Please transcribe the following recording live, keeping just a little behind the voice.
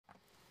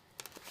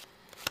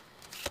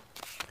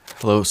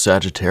Hello,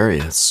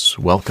 Sagittarius.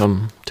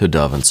 Welcome to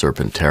Dove and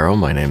Serpent Tarot.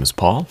 My name is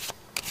Paul.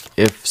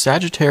 If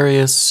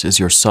Sagittarius is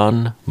your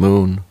sun,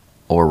 moon,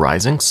 or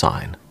rising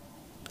sign,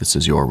 this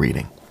is your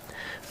reading.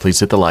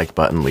 Please hit the like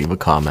button, leave a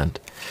comment.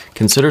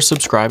 Consider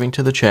subscribing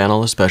to the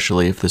channel,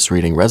 especially if this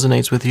reading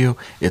resonates with you.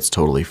 It's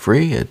totally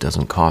free. It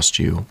doesn't cost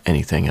you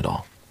anything at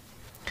all.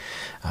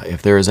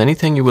 If there is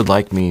anything you would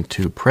like me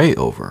to pray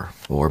over,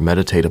 or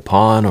meditate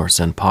upon, or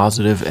send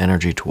positive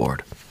energy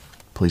toward,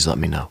 please let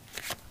me know.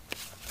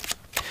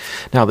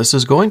 Now, this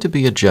is going to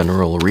be a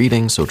general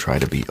reading, so try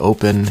to be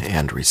open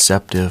and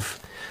receptive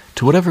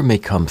to whatever may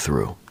come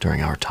through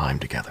during our time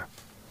together.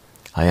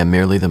 I am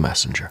merely the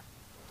messenger.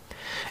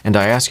 And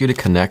I ask you to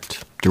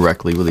connect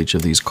directly with each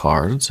of these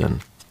cards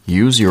and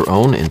use your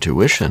own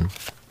intuition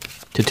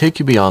to take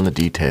you beyond the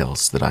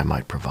details that I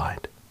might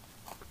provide.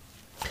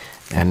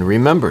 And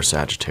remember,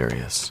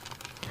 Sagittarius,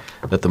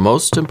 that the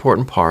most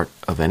important part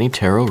of any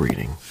tarot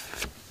reading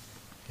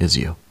is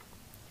you.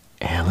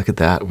 And look at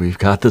that. We've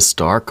got the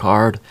star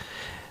card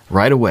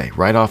right away,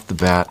 right off the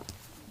bat.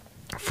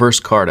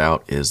 First card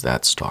out is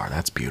that star.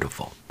 That's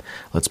beautiful.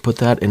 Let's put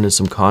that into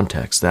some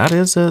context. That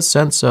is a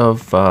sense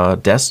of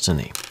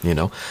destiny. You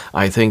know,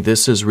 I think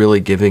this is really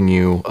giving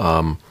you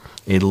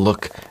a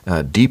look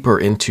deeper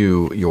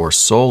into your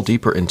soul,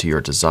 deeper into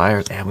your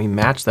desires. And we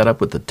match that up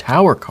with the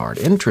Tower card.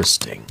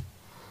 Interesting.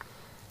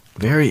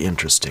 Very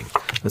interesting.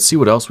 Let's see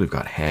what else we've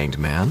got. Hanged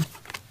Man,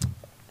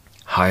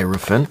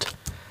 Hierophant,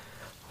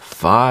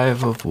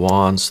 Five of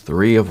Wands,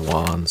 Three of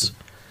Wands,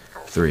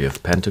 Three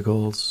of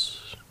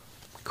Pentacles,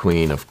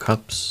 Queen of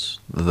Cups,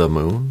 the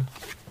Moon,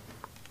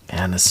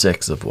 and the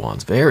Six of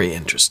Wands. Very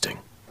interesting.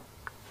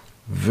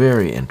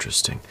 Very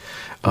interesting.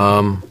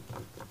 Yeah,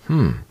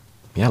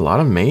 a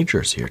lot of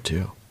majors here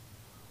too.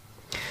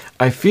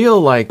 I feel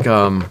like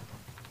this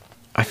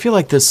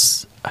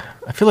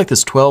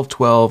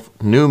 12/12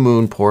 new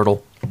moon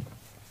portal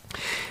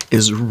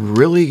is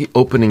really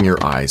opening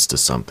your eyes to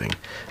something.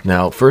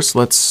 Now, first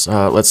let's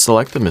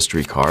select the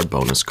mystery card,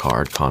 bonus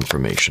card,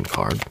 confirmation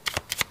card.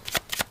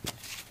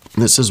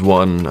 This is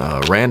one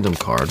random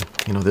card.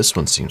 You know, this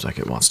one seems like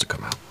it wants to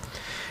come out.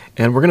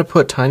 And we're going to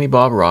put Tiny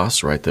Bob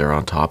Ross right there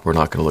on top. We're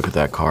not going to look at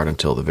that card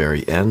until the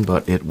very end,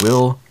 but it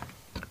will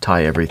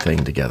tie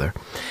everything together.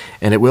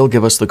 And it will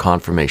give us the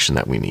confirmation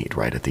that we need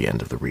right at the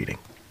end of the reading.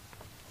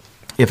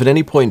 If at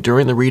any point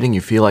during the reading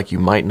you feel like you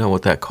might know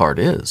what that card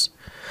is,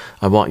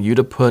 I want you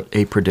to put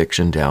a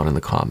prediction down in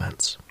the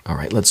comments. All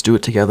right, let's do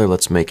it together.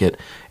 Let's make it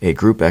a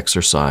group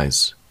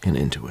exercise in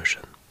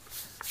intuition.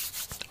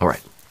 All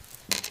right,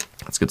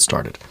 let's get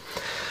started.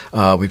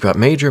 We've got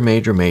major,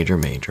 major, major,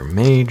 major,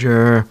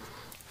 major,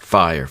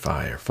 fire,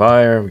 fire,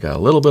 fire. We've got a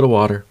little bit of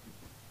water,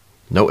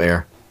 no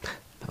air,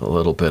 a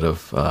little bit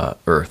of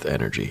earth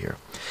energy here.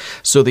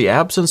 So the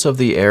absence of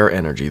the air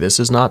energy,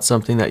 this is not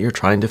something that you're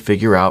trying to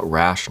figure out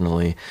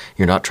rationally.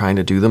 You're not trying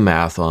to do the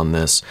math on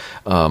this.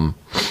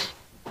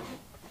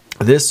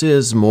 This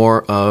is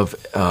more of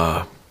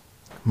an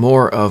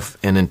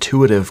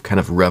intuitive kind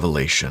of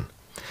revelation,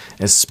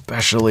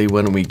 especially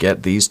when we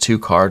get these two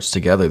cards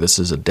together. This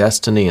is a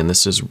destiny, and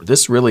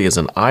this really is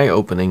an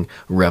eye-opening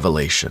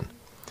revelation,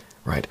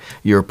 right?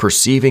 You're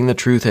perceiving the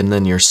truth, and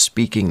then you're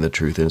speaking the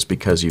truth, and it's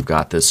because you've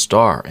got this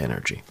star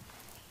energy.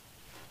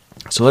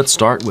 So let's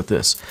start with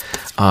this,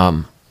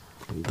 the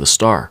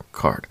star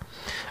card.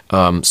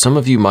 Some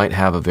of you might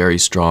have a very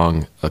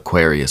strong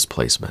Aquarius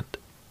placement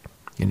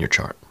in your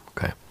chart,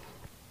 okay?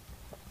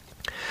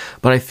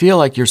 But I feel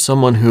like you're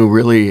someone who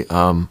really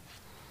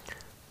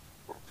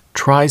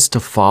tries to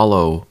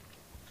follow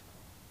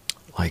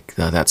like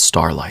that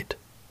starlight,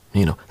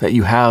 you know, that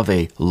you have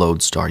a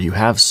lodestar. You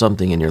have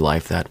something in your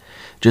life that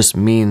just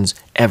means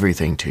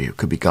everything to you.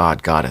 Could be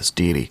God, goddess,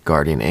 deity,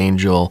 guardian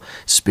angel,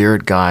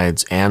 spirit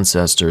guides,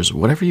 ancestors,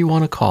 whatever you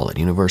want to call it,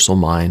 universal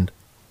mind,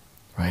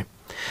 right?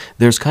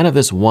 There's kind of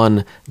this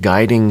one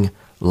guiding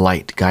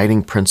light,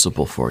 guiding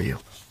principle for you,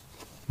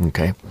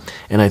 okay?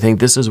 And I think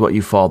this is what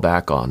you fall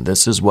back on.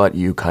 This is what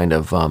you kind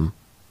of, well,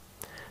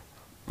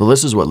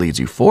 this is what leads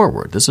you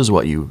forward. This is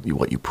what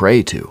you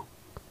pray to,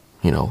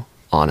 you know,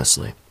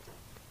 honestly.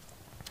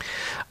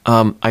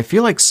 I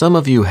feel like some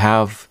of you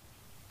have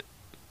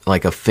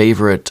like a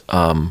favorite,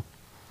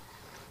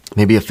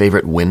 maybe a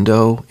favorite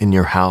window in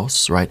your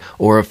house, right?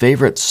 Or a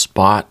favorite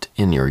spot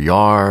in your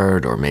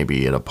yard, or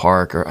maybe at a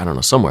park, or I don't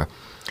know, somewhere.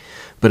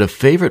 But a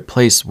favorite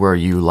place where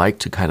you like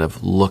to kind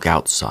of look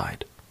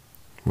outside,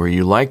 where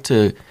you like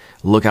to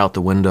look out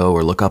the window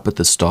or look up at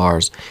the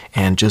stars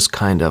and just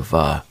kind of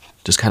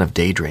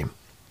daydream,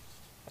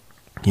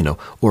 you know,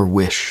 or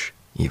wish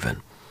even,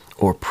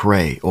 or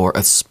pray, or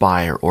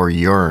aspire, or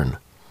yearn,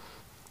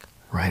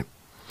 right?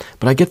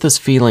 But I get this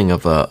feeling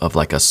of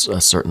like a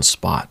certain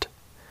spot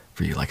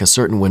for you, like a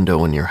certain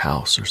window in your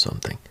house or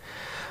something.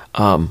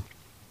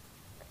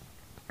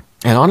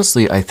 And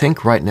honestly, I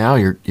think right now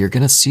you're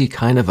going to see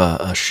kind of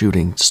a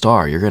shooting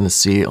star. You're going to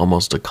see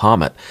almost a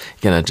comet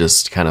going to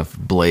just kind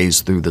of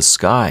blaze through the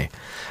sky.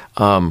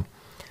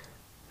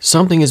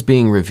 Something is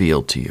being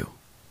revealed to you.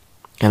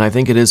 And I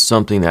think it is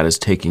something that is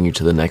taking you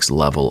to the next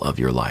level of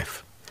your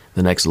life.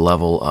 the next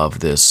level of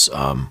this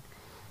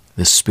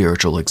this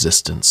spiritual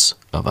existence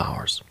of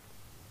ours.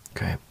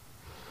 Okay.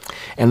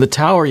 And the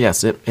Tower,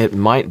 yes, it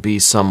might be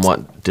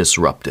somewhat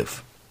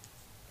disruptive.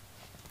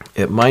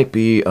 It might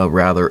be a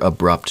rather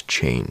abrupt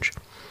change,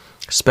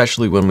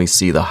 especially when we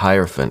see the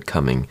Hierophant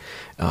coming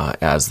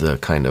as the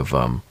kind of,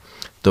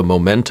 the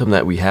momentum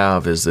that we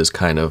have is this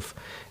kind of,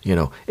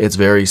 it's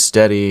very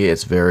steady,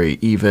 it's very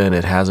even,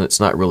 it's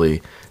not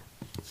really,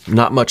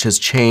 not much has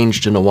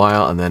changed in a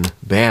while, and then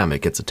bam,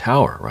 it gets a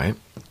Tower, right?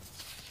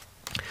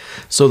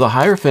 So the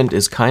Hierophant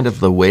is kind of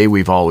the way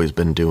we've always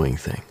been doing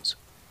things.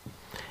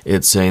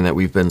 It's saying that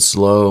we've been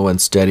slow and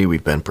steady,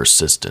 we've been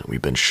persistent,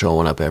 we've been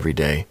showing up every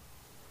day.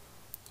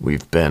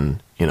 We've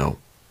been,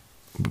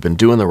 we've been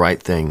doing the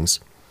right things.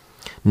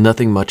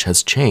 Nothing much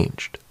has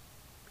changed.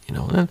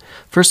 And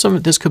for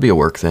some, this could be a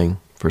work thing.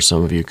 For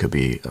some of you, it could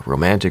be a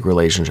romantic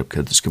relationship.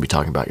 This could be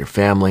talking about your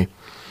family.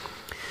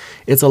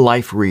 It's a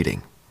life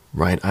reading,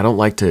 right? I don't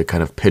like to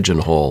kind of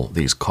pigeonhole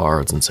these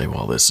cards and say,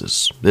 well, this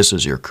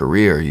is your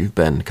career. You've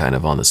been kind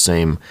of on the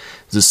same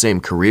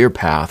career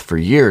path for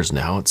years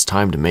now. It's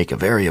time to make a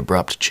very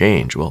abrupt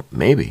change. Well,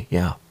 maybe,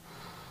 yeah.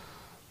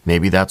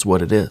 Maybe that's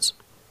what it is.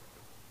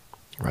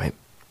 Right?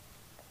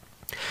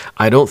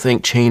 I don't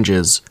think change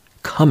is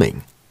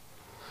coming.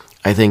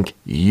 I think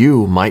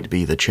you might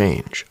be the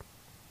change,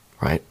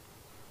 right?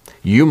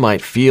 You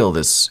might feel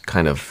this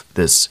kind of,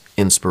 this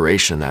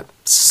inspiration that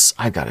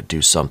I've got to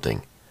do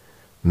something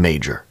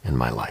major in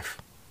my life.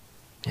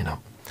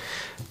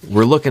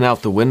 We're looking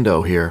out the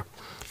window here,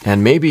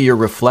 and maybe you're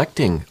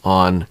reflecting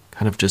on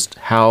kind of just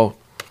how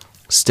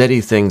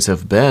steady things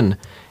have been,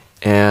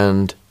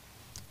 and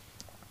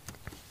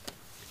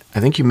I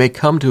think you may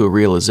come to a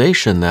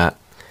realization that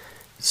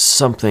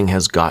something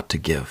has got to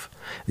give.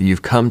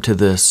 You've come to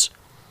this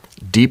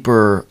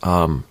deeper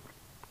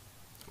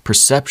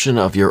perception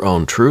of your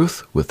own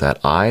truth with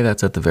that I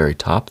that's at the very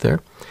top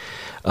there.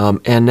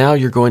 And now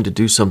you're going to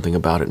do something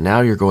about it.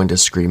 Now you're going to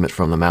scream it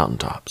from the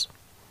mountaintops.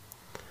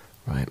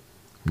 Right?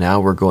 Now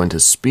we're going to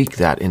speak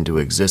that into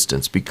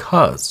existence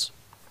because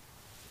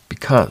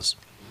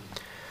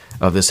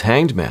of this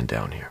Hanged Man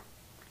down here.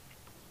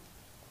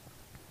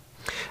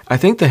 I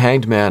think the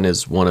Hanged Man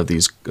is one of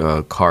these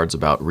cards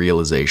about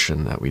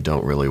realization that we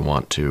don't really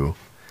want to,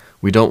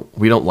 we don't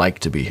like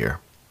to be here,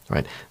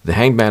 right? The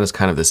Hanged Man is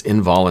kind of this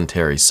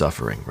involuntary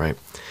suffering, right?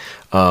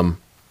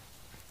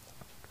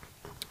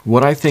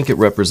 What I think it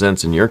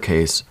represents in your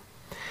case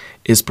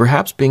is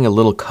perhaps being a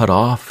little cut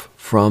off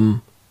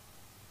from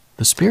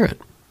the Spirit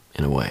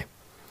in a way.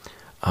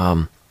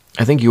 I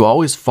think you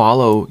always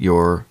follow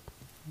your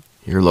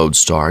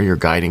lodestar, your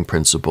guiding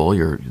principle,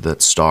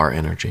 that star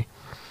energy.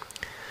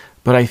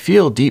 But I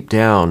feel deep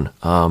down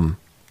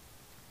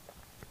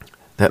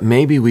that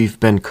maybe we've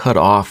been cut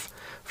off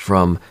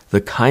from the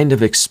kind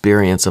of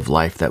experience of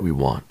life that we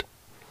want.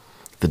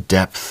 The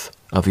depth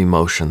of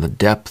emotion, the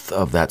depth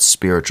of that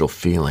spiritual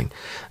feeling,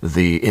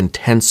 the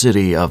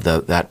intensity of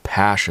that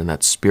passion,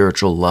 that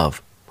spiritual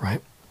love,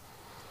 right?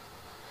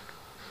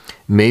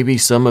 Maybe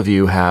some of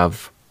you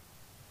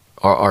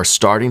are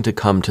starting to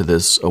come to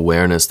this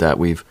awareness that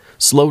we've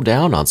slowed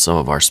down on some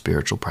of our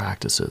spiritual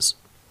practices,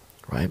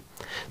 right?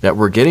 That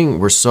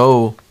we're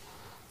so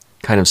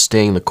kind of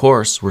staying the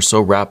course, we're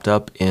so wrapped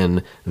up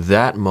in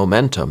that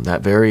momentum,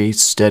 that very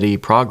steady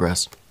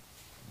progress,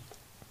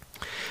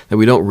 that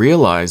we don't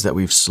realize that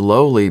we've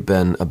slowly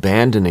been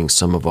abandoning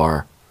some of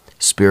our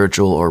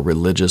spiritual or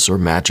religious or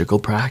magical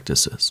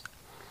practices.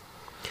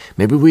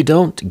 Maybe we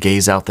don't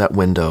gaze out that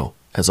window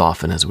as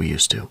often as we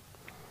used to,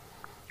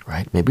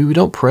 right? Maybe we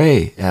don't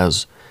pray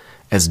as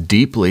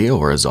deeply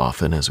or as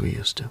often as we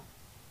used to.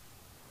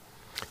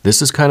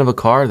 This is kind of a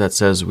card that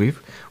says we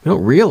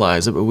don't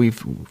realize it, but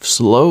we've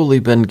slowly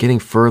been getting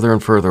further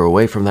and further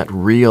away from that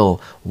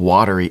real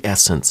watery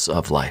essence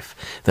of life,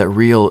 that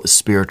real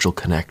spiritual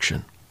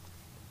connection.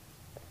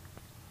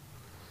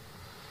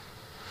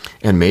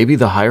 And maybe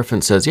the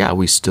Hierophant says, yeah,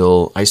 I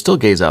still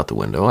gaze out the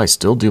window. I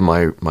still do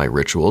my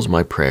rituals,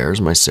 my prayers,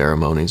 my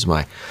ceremonies,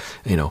 my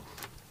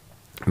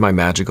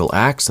magical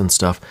acts and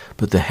stuff.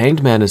 But the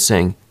Hanged Man is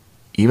saying,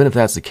 even if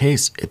that's the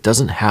case, it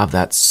doesn't have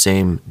that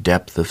same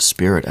depth of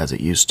spirit as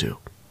it used to.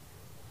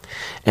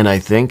 And I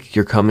think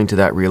you're coming to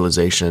that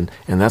realization,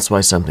 and that's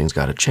why something's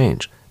got to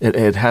change.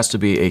 It has to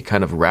be a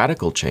kind of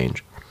radical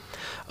change.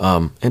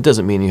 It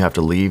doesn't mean you have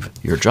to leave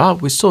your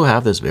job. We still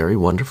have this very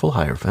wonderful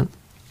Hierophant.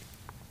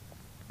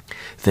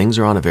 Things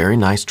are on a very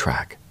nice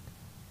track.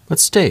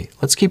 Let's stay.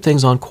 Let's keep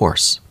things on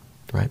course,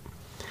 right?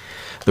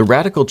 The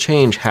radical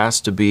change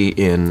has to be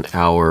in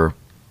our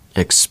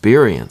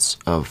experience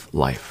of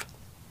life.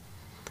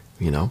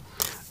 We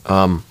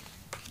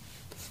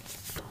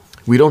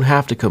don't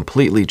have to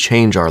completely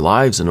change our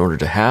lives in order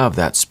to have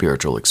that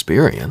spiritual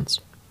experience,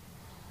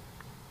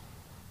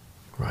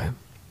 right?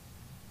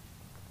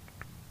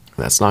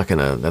 That's not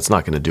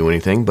gonna do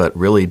anything but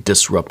really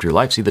disrupt your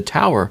life. See, the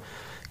Tower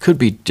could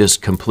be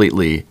just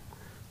completely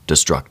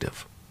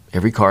destructive.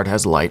 Every card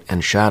has light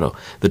and shadow.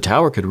 The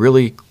Tower could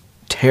really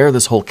tear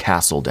this whole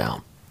castle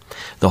down.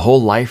 The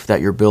whole life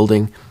that you're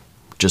building,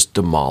 just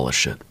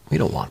demolish it. We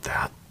don't want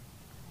that.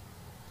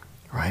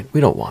 Right? We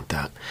don't want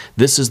that.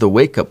 This is the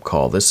wake-up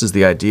call. This is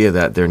the idea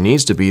that there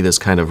needs to be this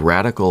kind of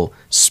radical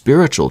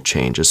spiritual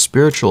change, a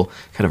spiritual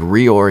kind of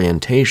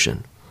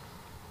reorientation.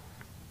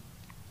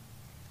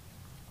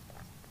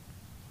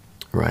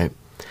 Right?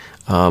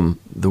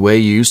 The way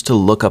you used to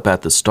look up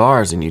at the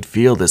stars and you'd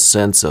feel this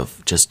sense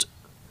of just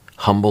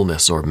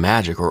humbleness or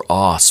magic or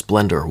awe,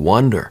 splendor,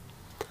 wonder.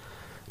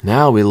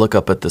 Now we look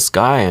up at the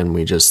sky and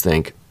we just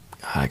think,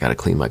 I got to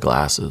clean my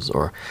glasses,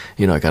 or,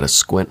 I got to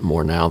squint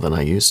more now than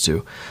I used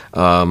to.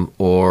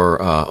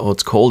 Oh,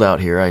 it's cold out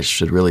here. I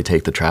should really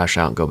take the trash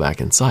out and go back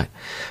inside.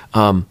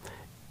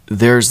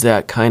 There's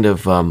that kind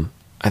of,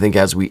 I think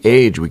as we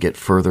age, we get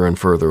further and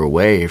further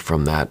away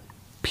from that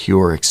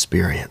pure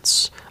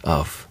experience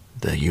of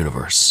the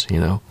universe,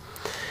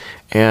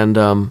 And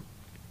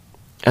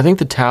I think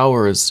the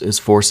Tower is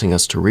forcing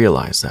us to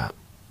realize that,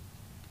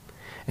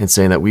 and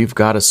saying that we've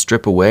got to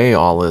strip away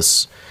all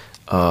this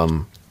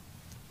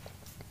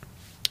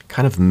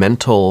kind of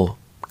mental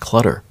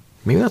clutter.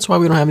 Maybe that's why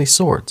we don't have any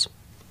swords,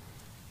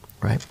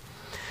 right?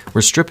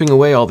 We're stripping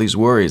away all these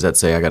worries that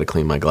say, I got to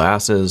clean my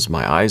glasses,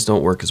 my eyes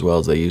don't work as well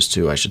as they used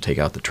to, I should take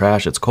out the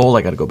trash, it's cold,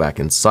 I got to go back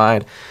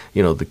inside.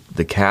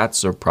 The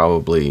cats are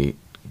probably,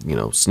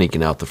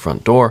 sneaking out the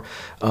front door.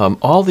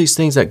 All these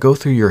things that go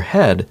through your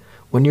head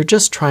when you're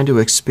just trying to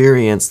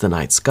experience the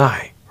night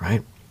sky,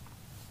 right?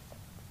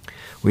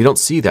 We don't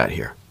see that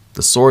here.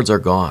 The swords are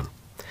gone.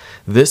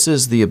 This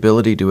is the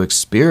ability to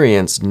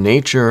experience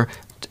nature,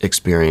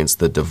 experience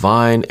the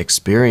divine,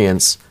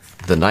 experience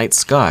the night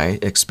sky,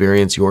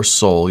 experience your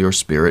soul, your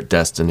spirit,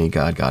 destiny,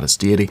 God, goddess,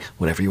 deity,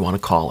 whatever you want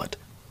to call it,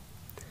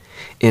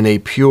 in a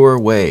pure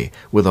way,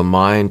 with a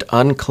mind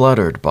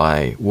uncluttered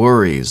by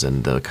worries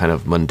and the kind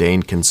of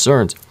mundane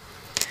concerns,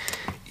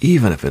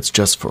 even if it's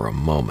just for a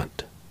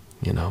moment,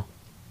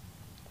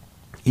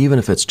 Even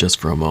if it's just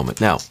for a moment.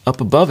 Now,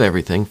 up above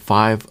everything,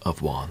 5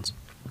 of Wands.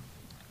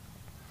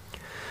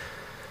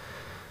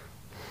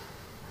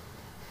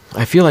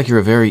 I feel like you're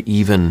a very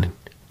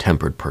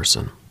even-tempered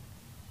person.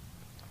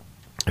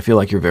 I feel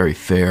like you're very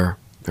fair,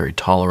 very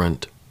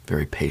tolerant,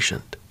 very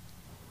patient.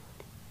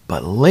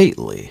 But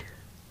lately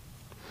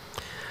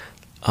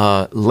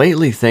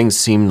things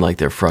seem like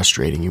they're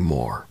frustrating you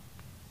more.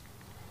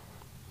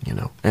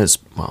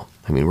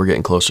 We're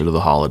getting closer to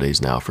the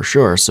holidays now for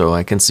sure, so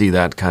I can see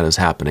that kind of is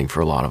happening for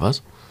a lot of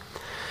us.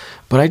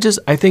 But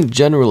I think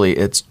generally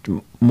it's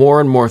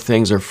more and more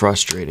things are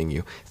frustrating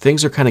you.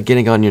 Things are kind of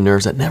getting on your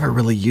nerves that never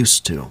really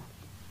used to,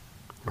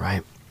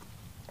 right?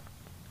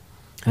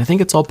 And I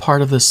think it's all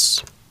part of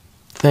this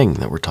thing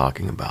that we're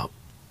talking about.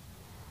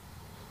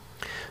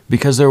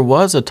 Because there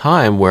was a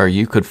time where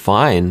you could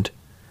find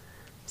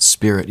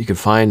spirit, you could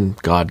find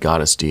God,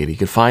 goddess, deity, you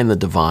could find the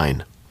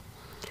divine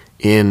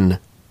in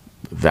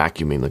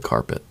vacuuming the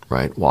carpet,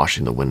 right?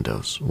 Washing the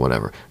windows,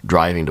 whatever,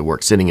 driving to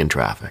work, sitting in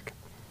traffic.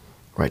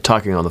 Right,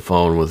 talking on the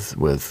phone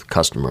with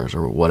customers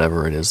or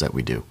whatever it is that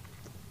we do.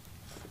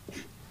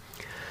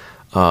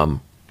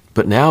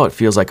 But now it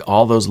feels like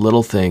all those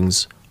little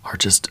things are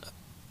just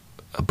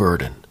a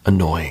burden,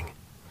 annoying,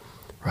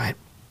 right?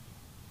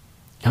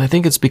 And I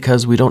think it's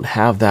because we don't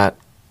have that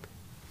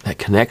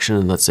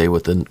connection, let's say,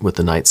 with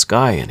the night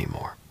sky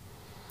anymore.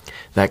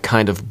 That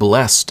kind of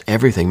blessed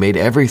everything, made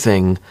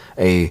everything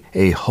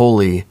a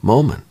holy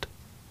moment.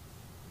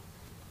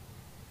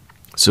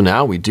 So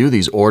now we do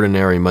these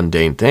ordinary,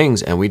 mundane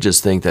things, and we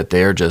just think that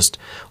they're just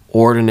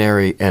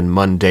ordinary and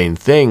mundane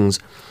things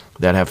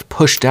that have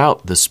pushed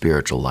out the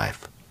spiritual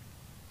life.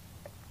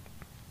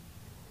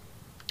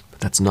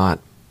 But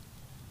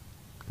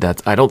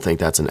I don't think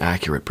that's an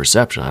accurate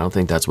perception. I don't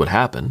think that's what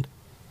happened.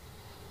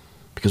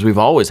 Because we've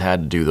always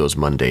had to do those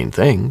mundane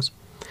things.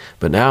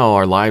 But now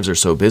our lives are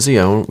so busy,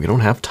 we don't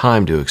have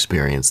time to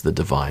experience the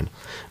divine.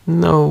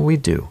 No, we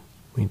do.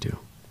 We do.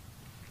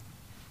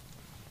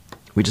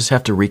 We just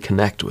have to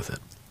reconnect with it.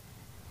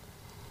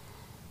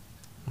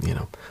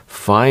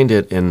 Find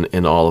it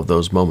in all of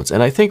those moments.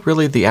 And I think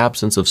really the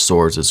absence of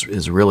swords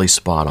is really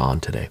spot on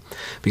today.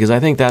 Because I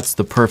think that's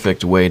the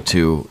perfect way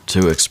to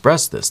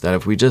express this. That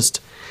if we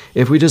just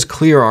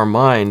clear our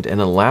mind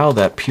and allow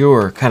that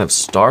pure kind of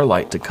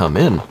starlight to come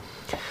in,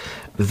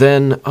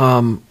 then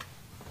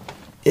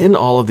in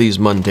all of these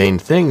mundane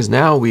things,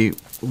 now we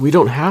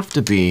don't have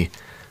to be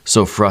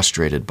so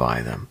frustrated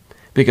by them.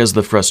 Because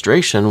the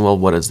frustration, well,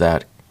 what does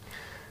that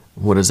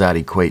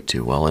equate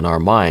to? Well, in our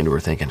mind, we're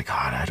thinking,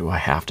 God, do I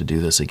have to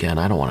do this again?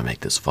 I don't want to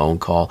make this phone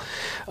call.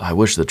 I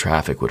wish the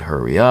traffic would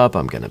hurry up.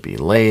 I'm going to be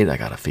late. I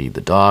got to feed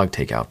the dog,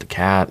 take out the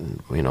cat,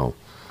 and,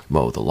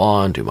 mow the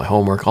lawn, do my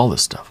homework, all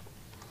this stuff.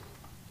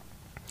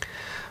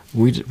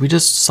 We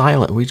just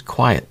we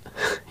quiet,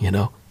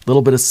 A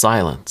little bit of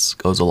silence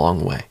goes a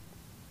long way.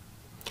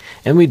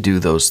 And we do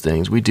those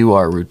things. We do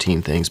our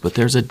routine things, but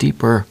there's a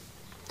deeper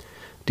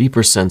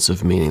sense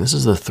of meaning. This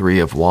is the 3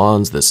 of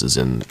Wands. This is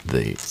in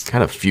the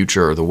kind of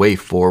future or the way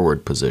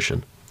forward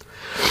position.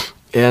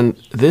 And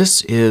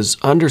this is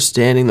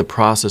understanding the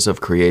process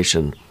of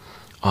creation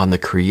on the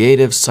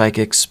creative,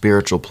 psychic,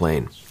 spiritual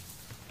plane.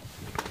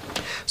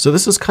 So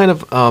this is kind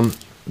of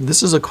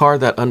this is a card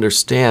that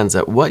understands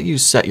that what you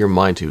set your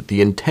mind to,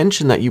 the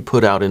intention that you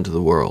put out into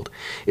the world,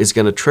 is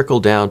going to trickle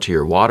down to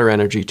your water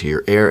energy, to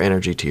your air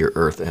energy, to your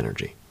earth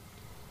energy.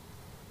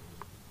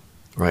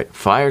 Right?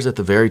 Fire's at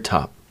the very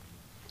top.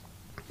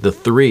 The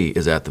 3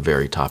 is at the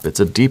very top. It's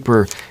a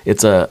deeper,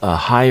 it's a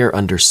higher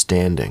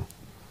understanding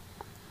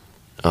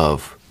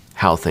of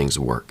how things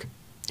work,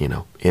 you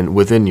know,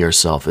 within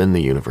yourself, in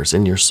the universe,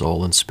 in your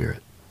soul and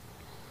spirit.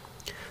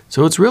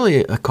 So it's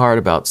really a card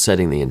about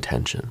setting the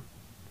intention.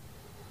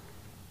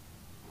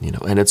 You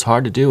know, and it's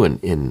hard to do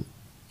in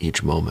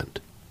each moment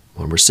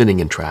when we're sitting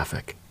in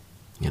traffic,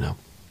 you know.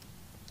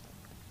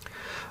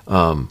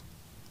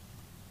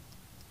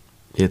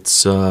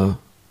 It's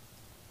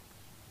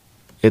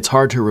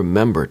hard to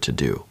remember to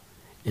do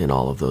in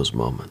all of those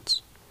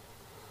moments.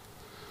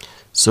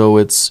 So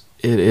it's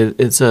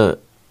a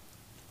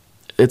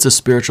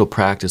spiritual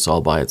practice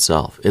all by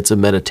itself. It's a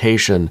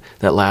meditation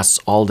that lasts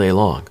all day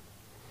long,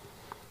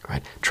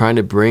 right? Trying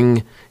to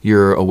bring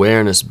your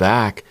awareness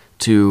back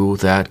to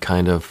that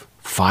kind of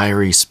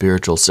fiery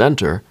spiritual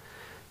center,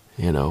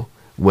 you know,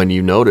 when you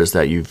notice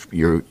that you've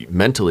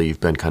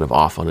been kind of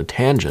off on a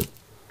tangent.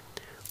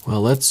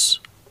 Well, let's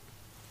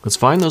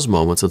find those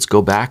moments. Let's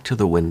go back to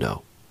the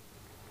window.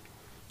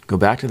 Go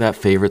back to that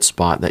favorite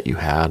spot that you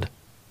had,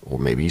 or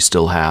maybe you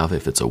still have,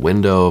 if it's a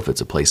window, if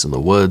it's a place in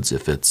the woods,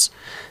 if it's,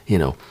 you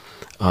know,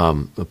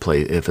 a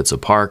place, if it's a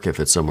park,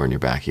 if it's somewhere in your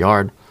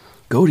backyard.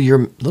 Go to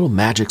your little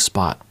magic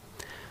spot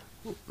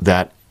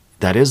that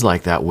is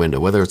like that window,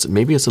 whether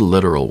maybe it's a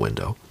literal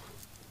window.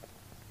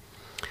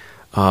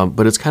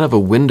 But it's kind of a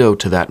window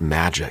to that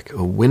magic,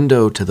 a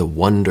window to the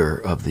wonder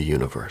of the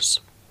universe.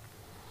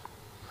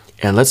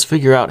 And let's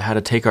figure out how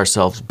to take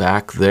ourselves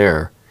back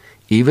there,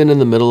 even in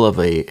the middle of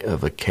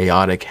a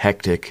chaotic,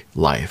 hectic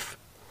life.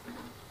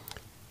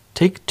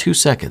 Take 2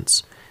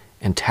 seconds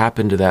and tap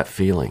into that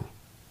feeling,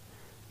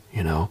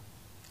 you know,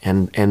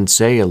 and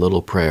say a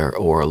little prayer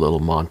or a little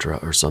mantra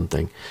or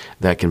something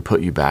that can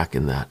put you back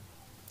in that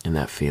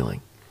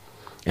feeling.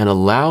 And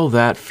allow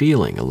that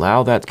feeling,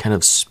 allow that kind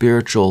of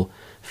spiritual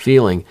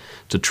feeling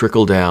to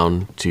trickle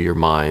down to your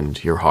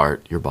mind, your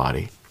heart, your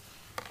body.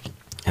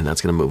 And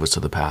that's going to move us to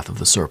the path of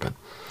the serpent.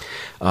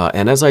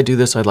 And as I do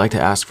this, I'd like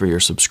to ask for your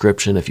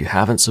subscription. If you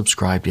haven't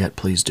subscribed yet,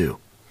 please do.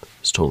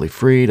 It's totally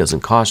free,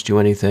 doesn't cost you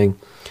anything,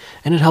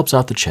 and it helps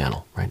out the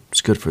channel, right?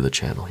 It's good for the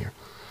channel here.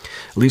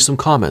 Leave some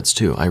comments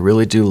too. I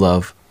really do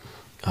love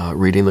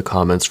reading the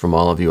comments from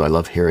all of you. I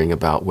love hearing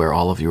about where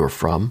all of you are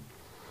from,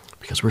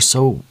 because we're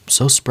so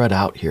spread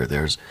out here.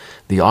 There's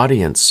the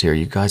audience here.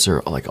 You guys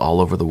are like all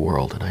over the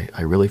world, and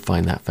I really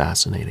find that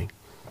fascinating.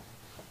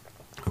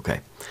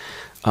 Okay.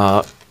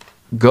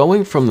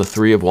 Going from the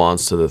 3 of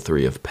Wands to the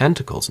 3 of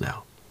Pentacles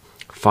now.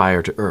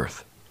 Fire to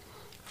earth.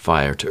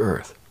 Fire to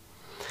earth.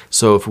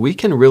 So if we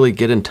can really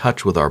get in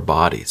touch with our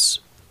bodies,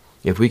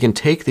 if we can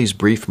take these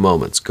brief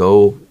moments,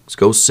 go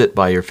sit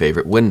by your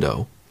favorite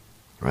window,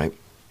 right?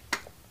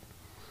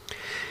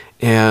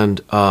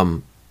 And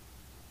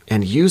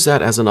use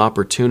that as an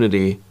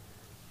opportunity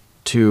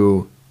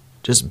to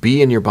just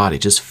be in your body.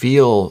 Just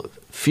feel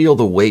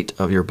the weight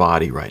of your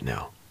body right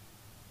now.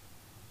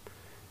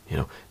 You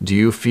know, do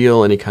you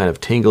feel any kind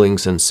of tingling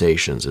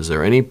sensations? Is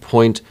there any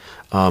point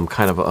kind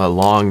of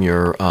along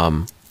your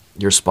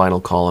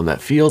spinal column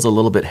that feels a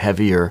little bit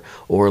heavier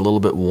or a little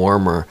bit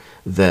warmer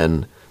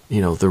than,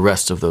 you know, the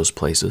rest of those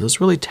places?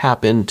 Let's really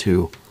tap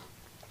into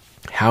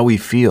how we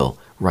feel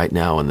right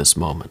now in this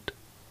moment.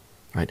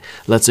 Right?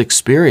 Let's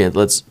experience,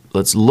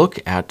 let's look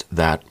at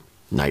that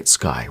night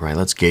sky, right?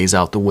 Let's gaze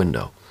out the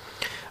window,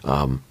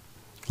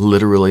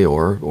 literally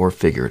or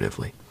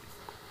figuratively,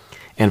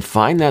 and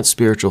find that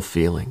spiritual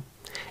feeling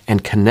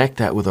and connect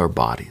that with our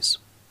bodies.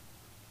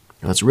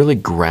 Let's really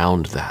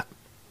ground that.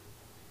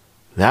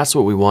 That's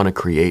what we want to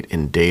create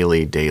in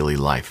daily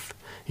life.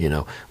 You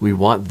know, we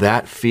want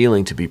that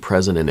feeling to be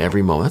present in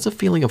every moment. That's a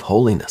feeling of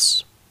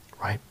holiness,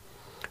 right?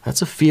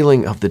 That's a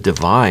feeling of the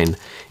divine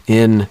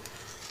in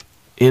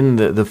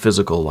the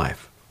physical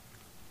life.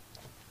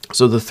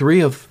 So the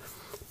 3 of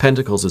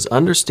Pentacles is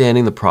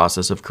understanding the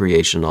process of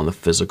creation on the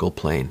physical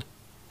plane.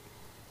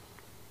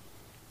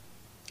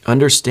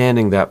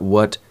 Understanding that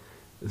what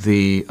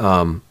the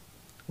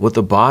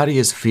body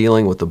is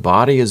feeling, what the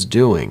body is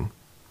doing,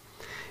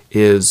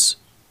 is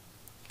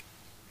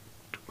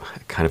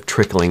kind of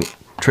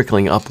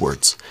trickling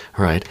upwards,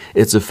 right?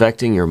 It's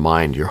affecting your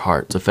mind, your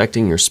heart. It's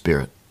affecting your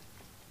spirit.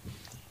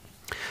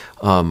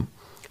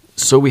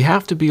 So we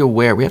have to be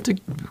aware. We have to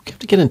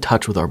get in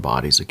touch with our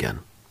bodies again.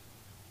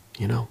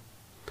 You know,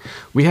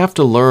 we have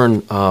to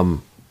learn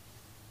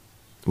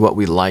what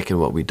we like and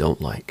what we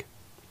don't like.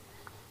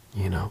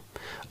 You know,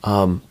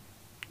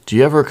 do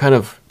you ever kind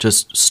of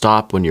just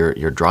stop when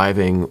you're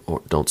driving,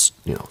 or don't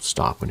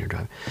stop when you're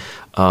driving?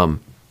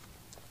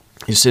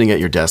 You're sitting at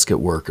your desk at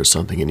work or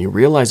something, and you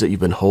realize that you've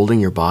been holding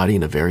your body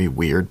in a very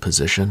weird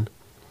position.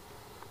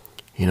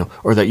 You know,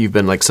 or that you've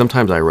been like,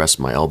 sometimes I rest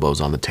my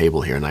elbows on the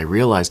table here and I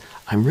realize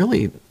I'm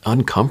really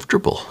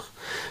uncomfortable,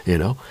 you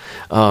know.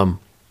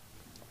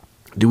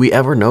 Do we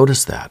ever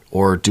notice that?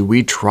 Or do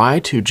we try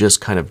to just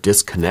kind of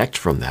disconnect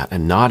from that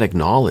and not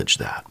acknowledge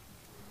that?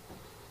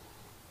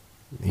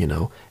 You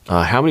know,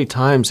 how many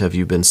times have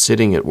you been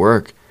sitting at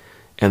work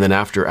and then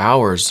after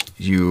hours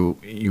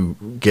you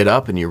get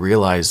up and you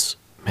realize,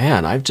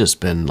 man, I've just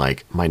been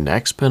like, my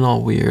neck's been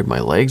all weird, my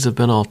legs have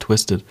been all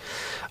twisted.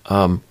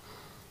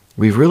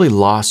 We've really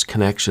lost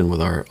connection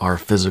with our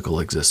physical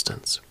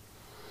existence,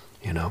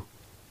 you know.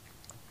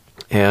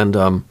 And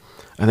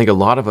I think a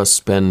lot of us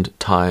spend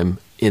time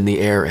in the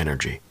air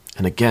energy.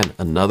 And again,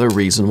 another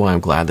reason why I'm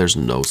glad there's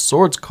no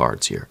swords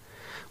cards here.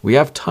 We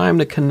have time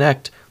to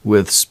connect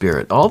with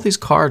spirit. All these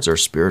cards are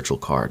spiritual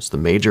cards, the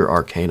major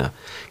arcana.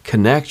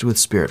 Connect with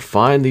spirit.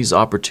 Find these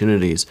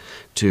opportunities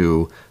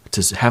to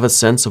have a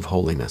sense of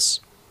holiness,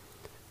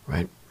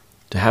 right?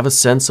 To have a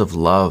sense of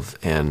love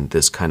and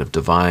this kind of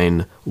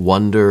divine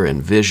wonder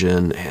and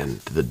vision and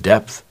the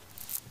depth,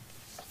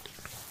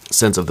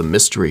 sense of the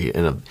mystery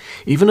and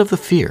even of the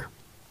fear,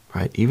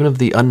 right? Even of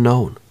the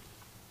unknown.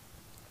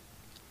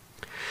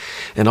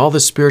 And all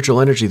this spiritual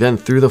energy then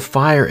through the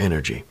fire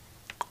energy,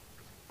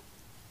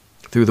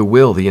 through the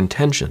will, the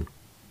intention,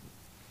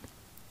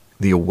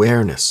 the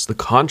awareness, the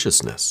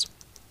consciousness,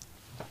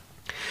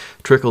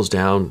 trickles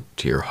down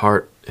to your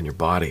heart and your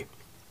body.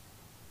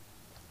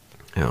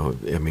 You know,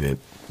 I mean, it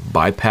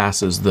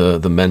bypasses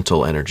the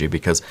mental energy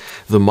because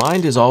the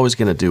mind is always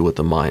going to do what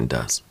the mind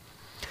does.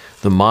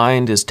 The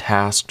mind is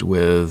tasked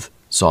with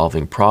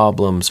solving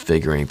problems,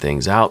 figuring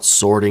things out,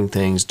 sorting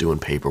things, doing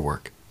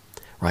paperwork,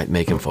 right?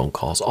 Making phone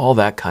calls, all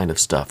that kind of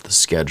stuff, the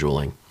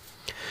scheduling.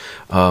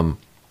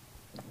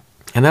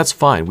 And that's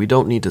fine. We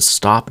don't need to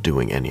stop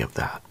doing any of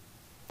that.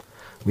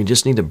 We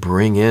just need to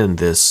bring in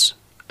this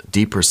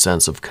deeper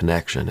sense of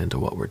connection into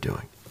what we're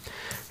doing.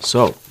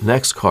 So,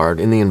 next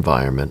card in the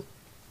environment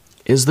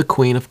is the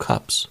Queen of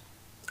Cups,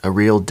 a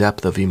real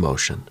depth of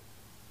emotion,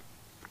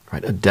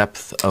 right? A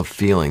depth of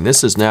feeling.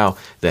 This is now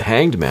the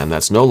Hanged Man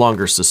that's no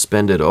longer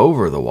suspended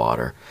over the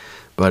water,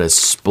 but is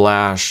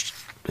splashed,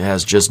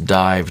 has just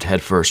dived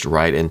headfirst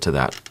right into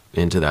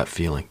that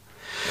feeling.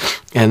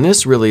 And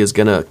this really is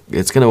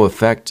it's gonna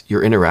affect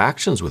your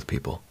interactions with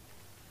people.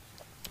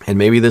 And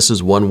maybe this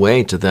is one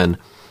way to then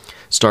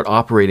start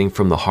operating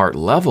from the heart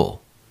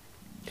level.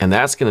 And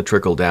that's going to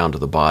trickle down to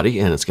the body,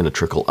 and it's going to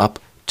trickle up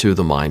to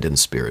the mind and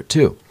spirit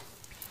too.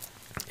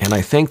 And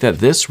I think that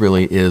this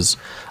really is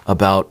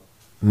about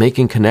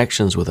making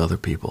connections with other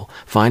people,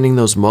 finding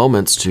those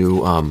moments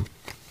to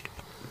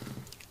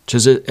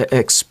just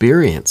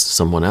experience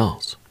someone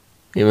else.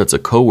 You know, it's a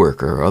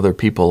coworker or other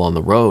people on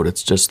the road.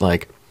 It's just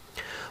like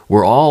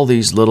we're all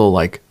these little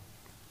like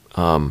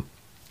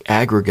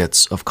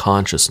aggregates of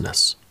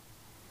consciousness,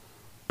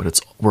 but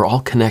we're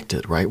all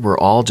connected, right? We're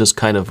all just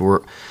kind of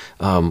we're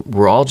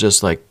all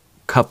just like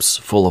cups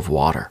full of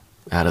water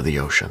out of the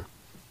ocean,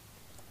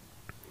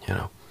 you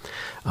know,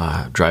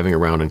 driving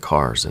around in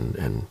cars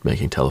and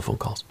making telephone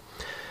calls.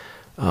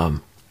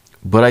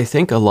 But I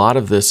think a lot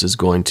of this is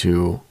going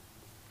to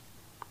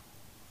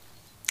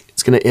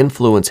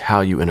influence how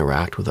you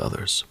interact with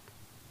others.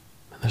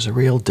 And there's a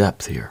real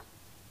depth here,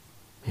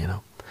 you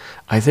know.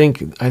 I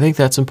think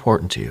that's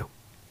important to you.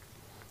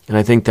 And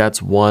I think that's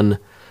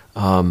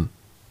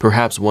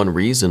perhaps one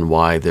reason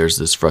why there's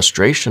this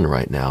frustration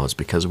right now is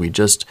because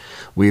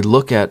we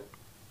look at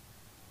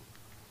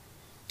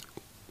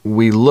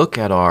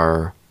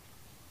our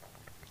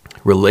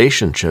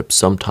relationships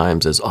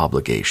sometimes as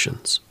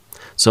obligations,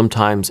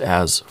 sometimes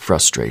as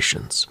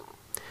frustrations.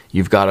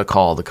 You've got to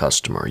call the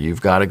customer.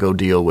 You've got to go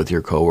deal with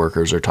your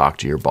coworkers or talk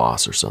to your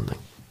boss or something.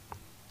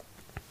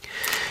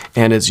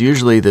 And it's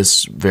usually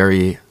this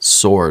very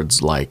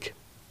swords-like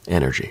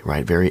energy,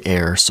 right? Very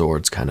air,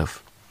 swords kind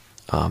of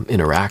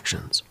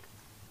interactions.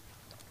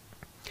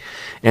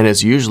 And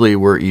it's usually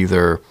we're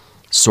either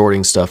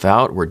sorting stuff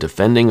out, we're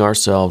defending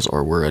ourselves,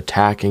 or we're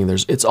attacking.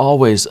 It's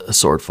always a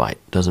sword fight.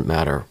 Doesn't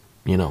matter,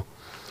 you know.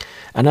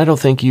 And I don't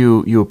think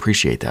you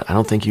appreciate that. I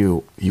don't think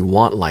you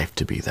want life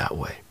to be that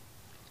way.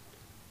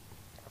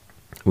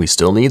 We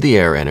still need the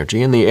air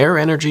energy, and the air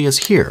energy is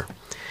here.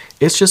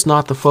 It's just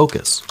not the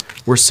focus.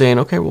 We're saying,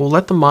 okay, well,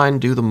 let the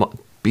mind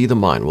be the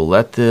mind. We'll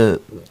let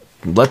the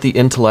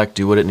intellect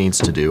do what it needs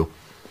to do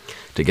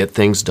to get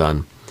things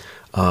done.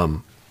 But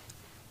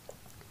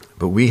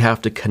we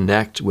have to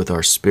connect with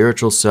our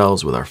spiritual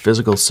selves, with our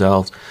physical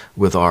selves,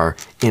 with our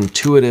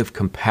intuitive,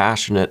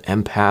 compassionate,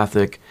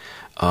 empathic,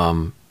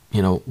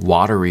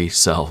 watery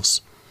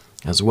selves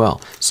as well.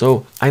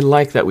 So I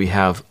like that we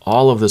have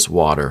all of this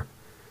water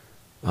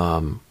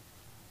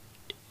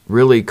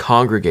really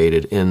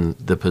congregated in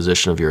the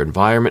position of your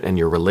environment and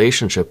your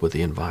relationship with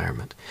the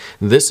environment.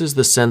 This is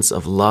the sense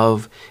of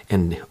love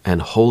and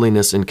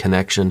holiness and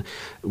connection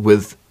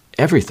with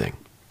everything,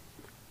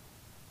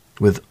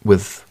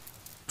 with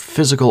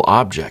physical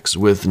objects,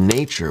 with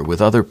nature,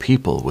 with other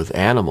people, with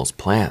animals,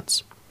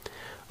 plants,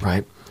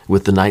 right?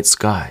 With the night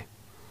sky,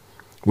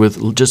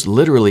 with just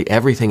literally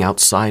everything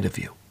outside of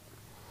you,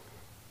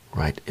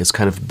 right? It's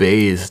kind of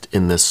bathed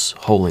in this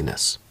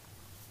holiness.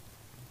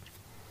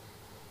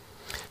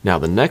 Now,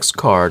 the next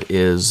card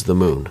is the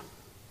moon.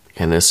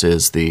 And this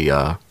is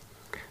the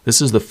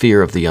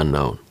fear of the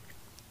unknown.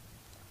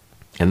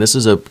 And this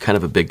is a kind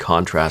of a big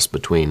contrast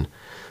between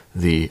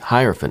the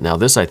Hierophant. Now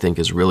this, I think,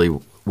 is really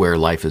where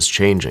life is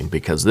changing,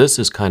 because this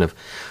is kind of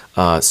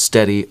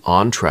steady,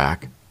 on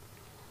track.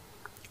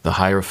 The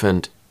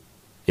Hierophant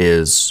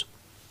is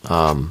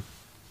kind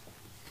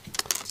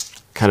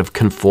of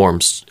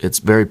conforms. It's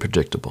very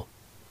predictable,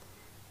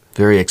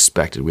 very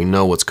expected. We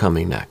know what's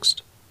coming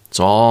next. It's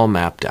all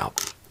mapped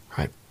out,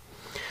 right?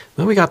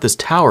 Then we got this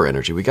Tower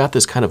energy. We got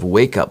this kind of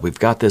wake up. We've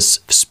got this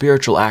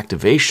spiritual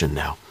activation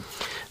now.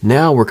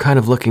 Now we're kind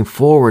of looking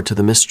forward to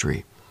the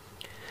mystery.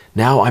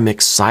 Now I'm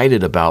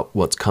excited about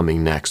what's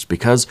coming next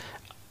because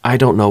I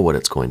don't know what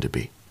it's going to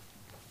be.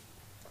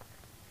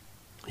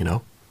 You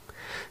know?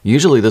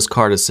 Usually this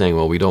card is saying,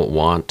 well, we don't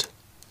want,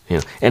 you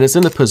know, and it's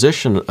in the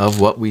position of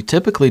what we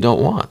typically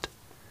don't want,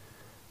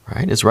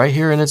 right? It's right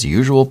here in its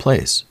usual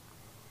place.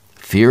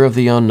 Fear of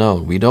the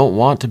unknown. We don't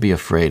want to be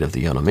afraid of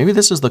the unknown. Maybe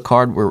this is the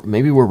card where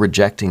maybe we're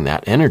rejecting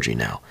that energy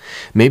now.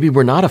 Maybe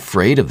we're not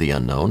afraid of the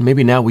unknown.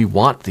 Maybe now we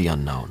want the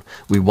unknown.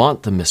 We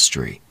want the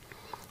mystery.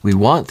 We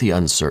want the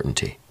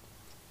uncertainty.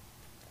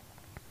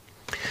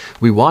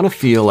 We want to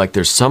feel like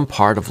there's some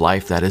part of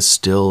life that is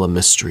still a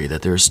mystery,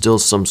 that there's still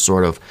some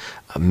sort of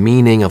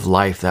meaning of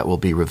life that will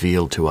be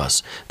revealed to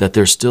us, that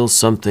there's still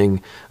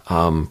something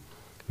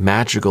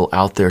magical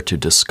out there to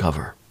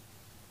discover.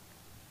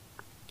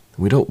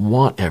 We don't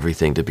want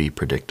everything to be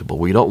predictable.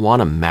 We don't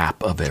want a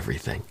map of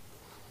everything.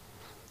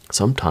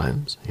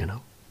 Sometimes, you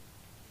know.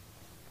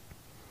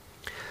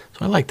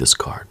 So I like this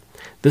card.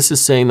 This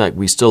is saying that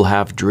we still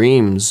have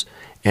dreams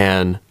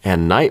and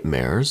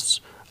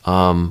nightmares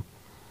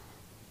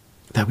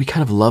that we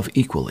kind of love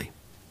equally,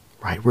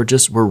 right? We're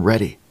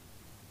ready.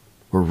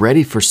 We're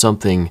ready for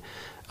something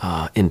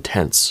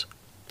intense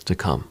to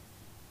come.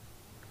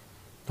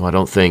 No, I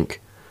don't think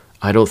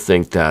we're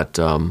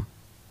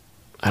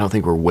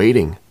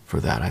waiting for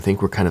that. I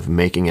think we're kind of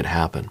making it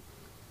happen.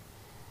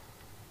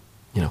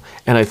 You know,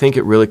 and I think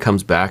it really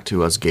comes back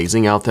to us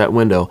gazing out that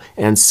window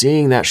and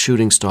seeing that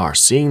shooting star,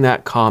 seeing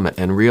that comet,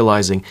 and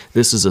realizing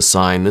this is a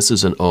sign, this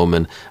is an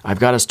omen. I've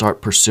got to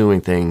start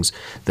pursuing things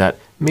that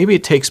maybe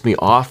it takes me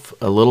off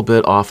a little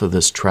bit off of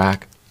this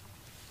track.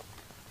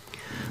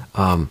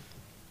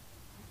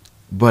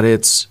 But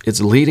it's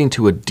leading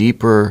to a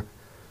deeper,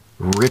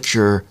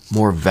 richer,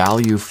 more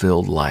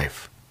value-filled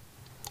life.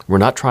 We're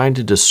not trying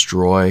to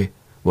destroy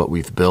what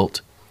we've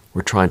built.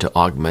 We're trying to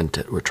augment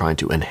it. We're trying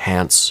to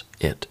enhance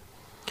it.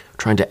 We're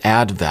trying to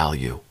add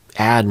value,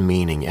 add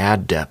meaning,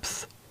 add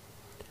depth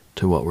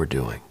to what we're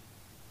doing,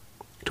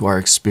 to our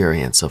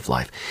experience of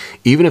life.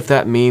 Even if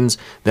that means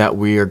that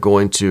we are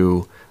going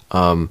to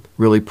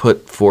really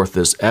put forth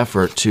this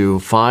effort to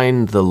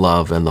find the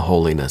love and the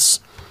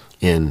holiness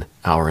in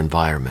our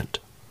environment.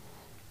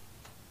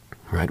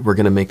 Right? We're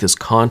going to make this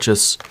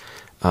conscious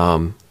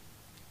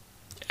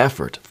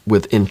effort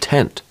with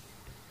intent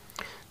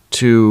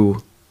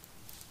to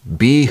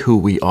be who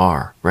we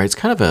are, right? It's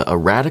kind of a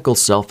radical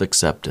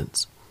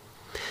self-acceptance,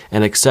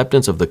 an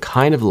acceptance of the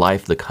kind of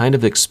life, the kind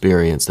of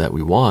experience that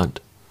we want.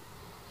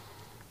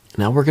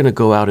 Now we're going to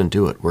go out and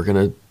do it. We're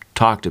going to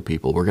talk to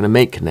people. We're going to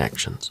make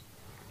connections,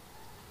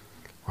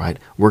 right?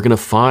 We're going to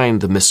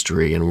find the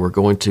mystery, and we're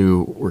going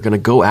to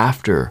go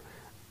after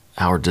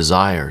our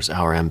desires,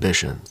 our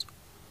ambitions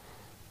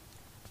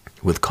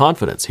with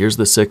confidence. Here's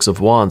the Six of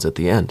Wands at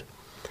the end,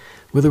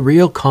 with a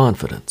real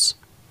confidence.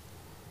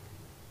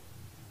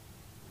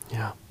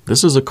 Yeah,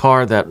 this is a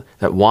card that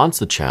wants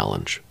the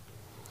challenge,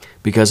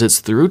 because it's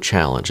through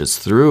challenge, it's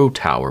through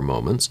tower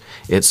moments,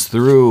 it's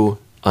through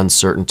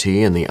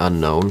uncertainty and the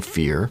unknown,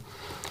 fear,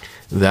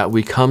 that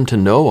we come to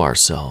know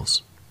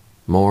ourselves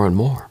more and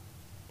more,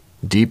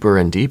 deeper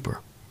and deeper.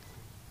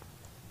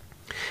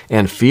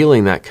 And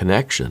feeling that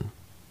connection.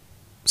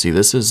 See,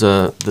 this is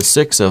the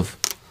Six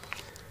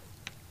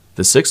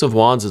of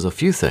Wands is a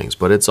few things,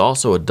 but it's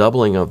also a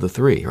doubling of the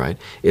three, right?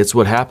 It's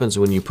what happens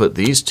when you put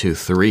these two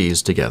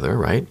threes together,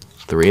 right?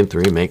 3 and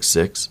 3 makes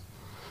 6.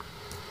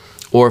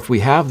 Or if we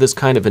have this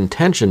kind of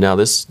intention, now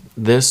this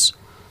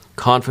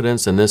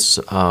confidence and this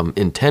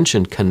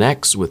intention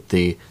connects with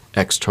the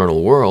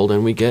external world,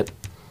 and we get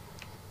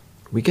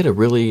a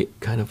really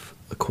kind of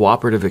a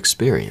cooperative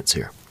experience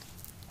here.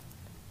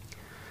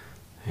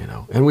 You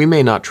know, and we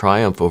may not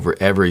triumph over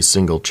every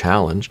single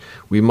challenge.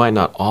 We might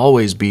not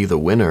always be the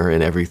winner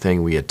in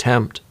everything we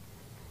attempt.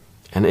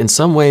 And in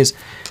some ways,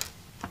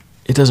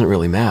 it doesn't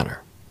really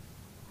matter,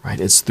 right?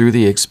 It's through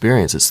the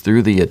experience. It's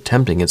through the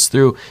attempting. It's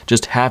through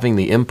just having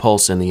the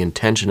impulse and the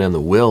intention and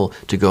the will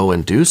to go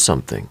and do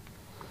something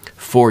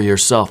for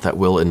yourself that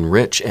will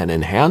enrich and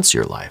enhance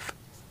your life.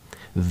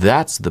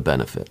 That's the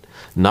benefit,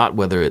 not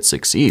whether it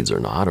succeeds or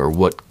not, or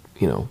what,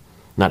 you know,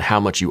 not how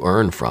much you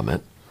earn from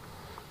it.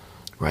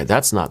 Right?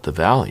 That's not the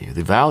value.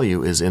 The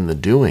value is in the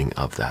doing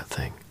of that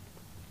thing,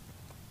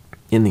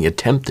 in the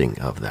attempting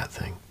of that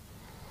thing.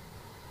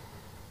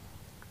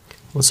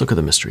 Let's look at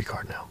the mystery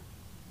card now.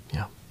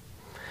 Yeah.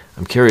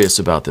 I'm curious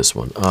about this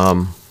one.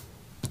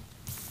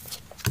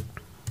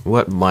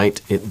 What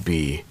might it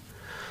be?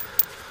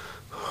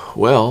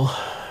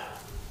 Well,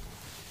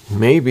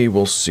 maybe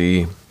we'll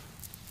see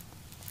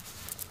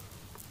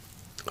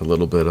a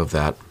little bit of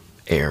that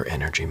air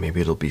energy.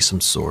 Maybe it'll be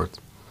some swords.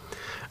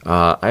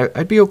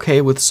 I'd be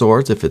okay with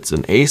swords. If it's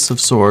an ace of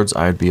swords,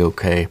 I'd be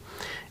okay.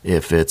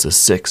 If it's a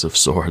 6 of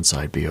swords,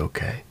 I'd be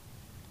okay.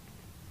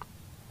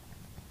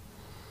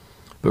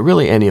 But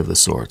really, any of the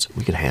swords,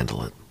 we could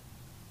handle it,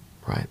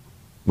 right?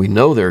 We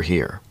know they're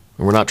here,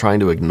 and we're not trying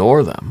to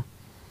ignore them.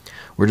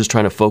 We're just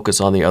trying to focus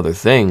on the other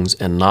things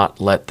and not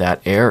let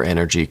that air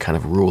energy kind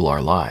of rule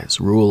our lives,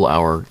 rule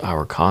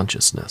our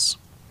consciousness.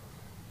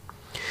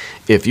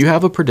 If you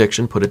have a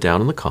prediction, put it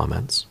down in the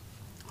comments.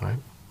 All right,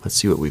 let's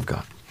see what we've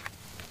got.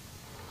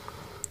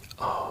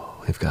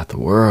 Oh, we've got the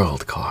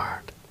World card.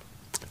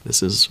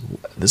 This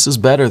is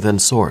better than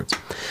swords,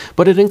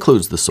 but it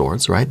includes the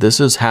swords, right? This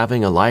is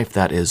having a life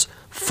that is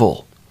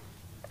full.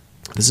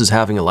 This is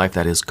having a life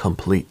that is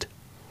complete,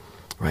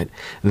 right?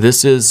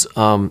 This is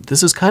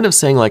kind of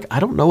saying, like,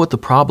 I don't know what the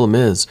problem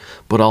is,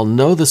 but I'll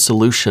know the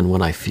solution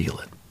when I feel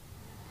it.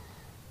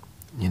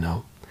 You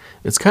know,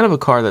 it's kind of a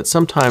card that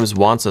sometimes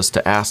wants us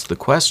to ask the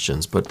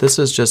questions, but this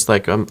is just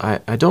like,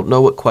 I don't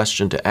know what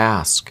question to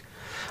ask,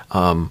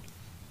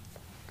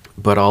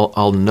 but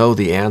I'll know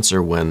the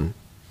answer when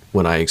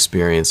I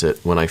experience it,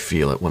 when I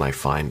feel it, when I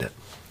find it,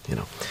 you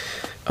know.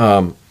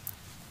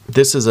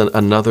 This is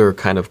another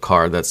kind of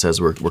card that says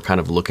we're kind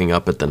of looking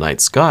up at the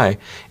night sky,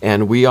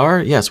 and we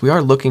are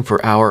looking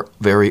for our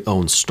very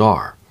own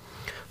star,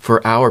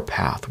 for our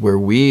path, where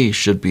we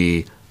should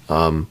be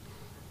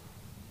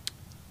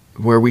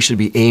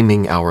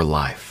aiming our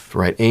life,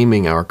 right?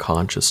 Aiming our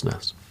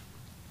consciousness.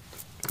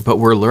 But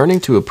we're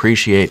learning to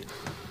appreciate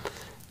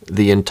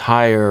the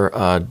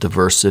entire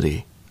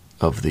diversity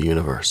of the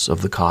universe,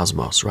 of the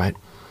cosmos, right?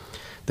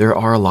 There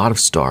are a lot of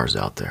stars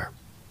out there.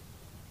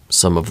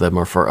 Some of them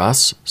are for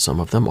us, some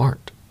of them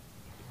aren't.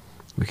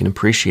 We can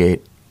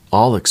appreciate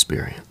all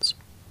experience,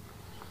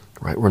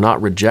 right? We're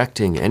not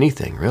rejecting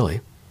anything,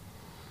 really.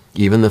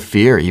 Even the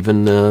fear,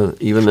 even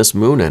this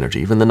moon energy,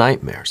 even the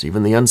nightmares,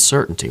 even the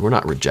uncertainty, we're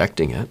not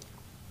rejecting it.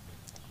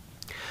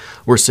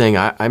 We're saying,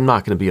 I'm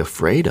not going to be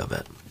afraid of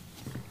it,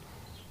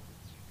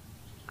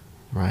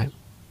 right?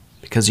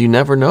 Because you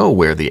never know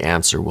where the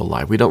answer will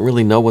lie. We don't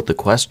really know what the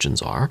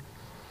questions are.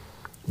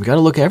 We got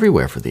to look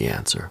everywhere for the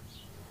answer,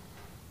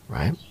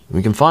 right?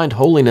 We can find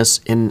holiness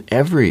in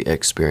every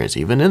experience,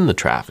 even in the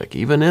traffic,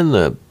 even in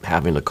the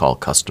having to call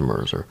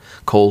customers or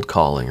cold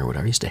calling or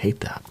whatever. I used to hate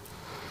that.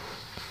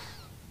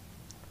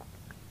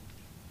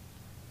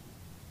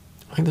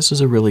 I think this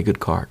is a really good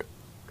card.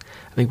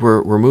 I think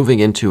we're moving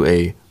into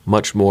a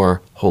much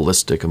more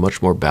holistic, a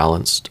much more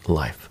balanced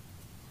life,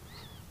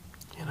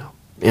 you know,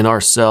 in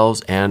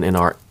ourselves and in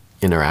our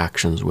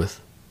interactions with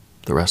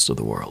the rest of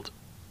the world,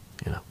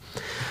 you know.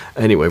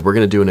 Anyway, we're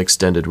going to do an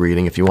extended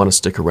reading. If you want to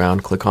stick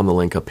around, click on the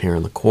link up here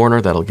in the corner.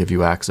 That'll give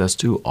you access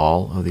to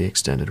all of the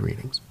extended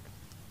readings.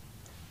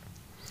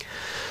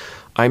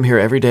 I'm here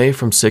every day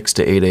from 6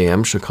 to 8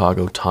 a.m.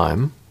 Chicago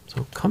time,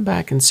 so come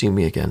back and see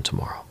me again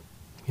tomorrow.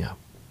 Yeah.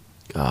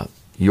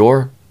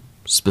 Your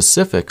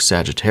specific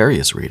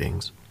Sagittarius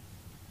readings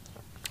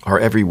are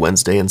every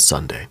Wednesday and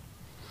Sunday,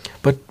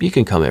 but you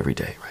can come every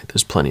day, right?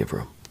 There's plenty of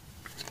room.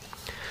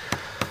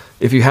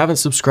 If you haven't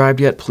subscribed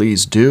yet,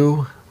 please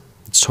do.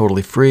 It's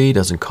totally free,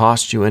 doesn't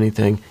cost you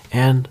anything,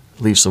 and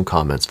leave some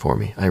comments for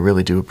me. I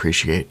really do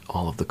appreciate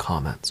all of the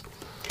comments.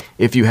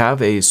 If you have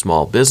a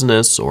small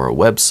business or a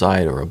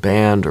website or a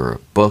band or a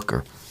book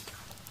or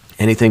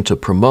anything to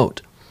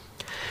promote,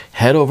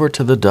 head over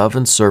to the Dove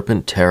and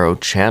Serpent Tarot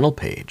channel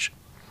page.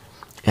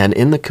 And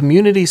in the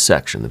community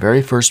section, the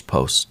very first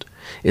post,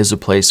 is a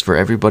place for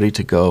everybody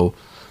to go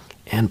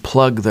and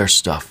plug their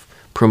stuff,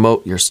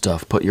 promote your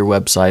stuff, put your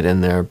website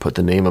in there, put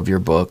the name of your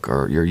book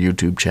or your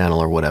YouTube channel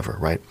or whatever,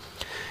 right?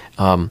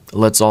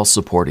 Let's all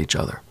support each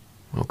other.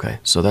 Okay,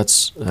 so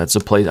that's a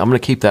place. I'm going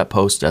to keep that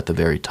post at the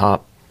very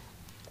top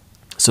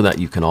so that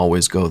you can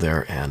always go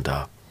there and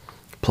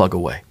plug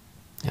away,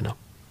 you know.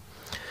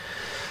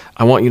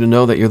 I want you to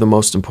know that you're the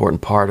most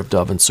important part of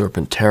Dove and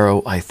Serpent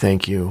Tarot. I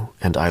thank you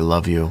and I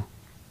love you,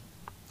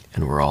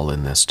 and we're all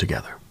in this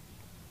together.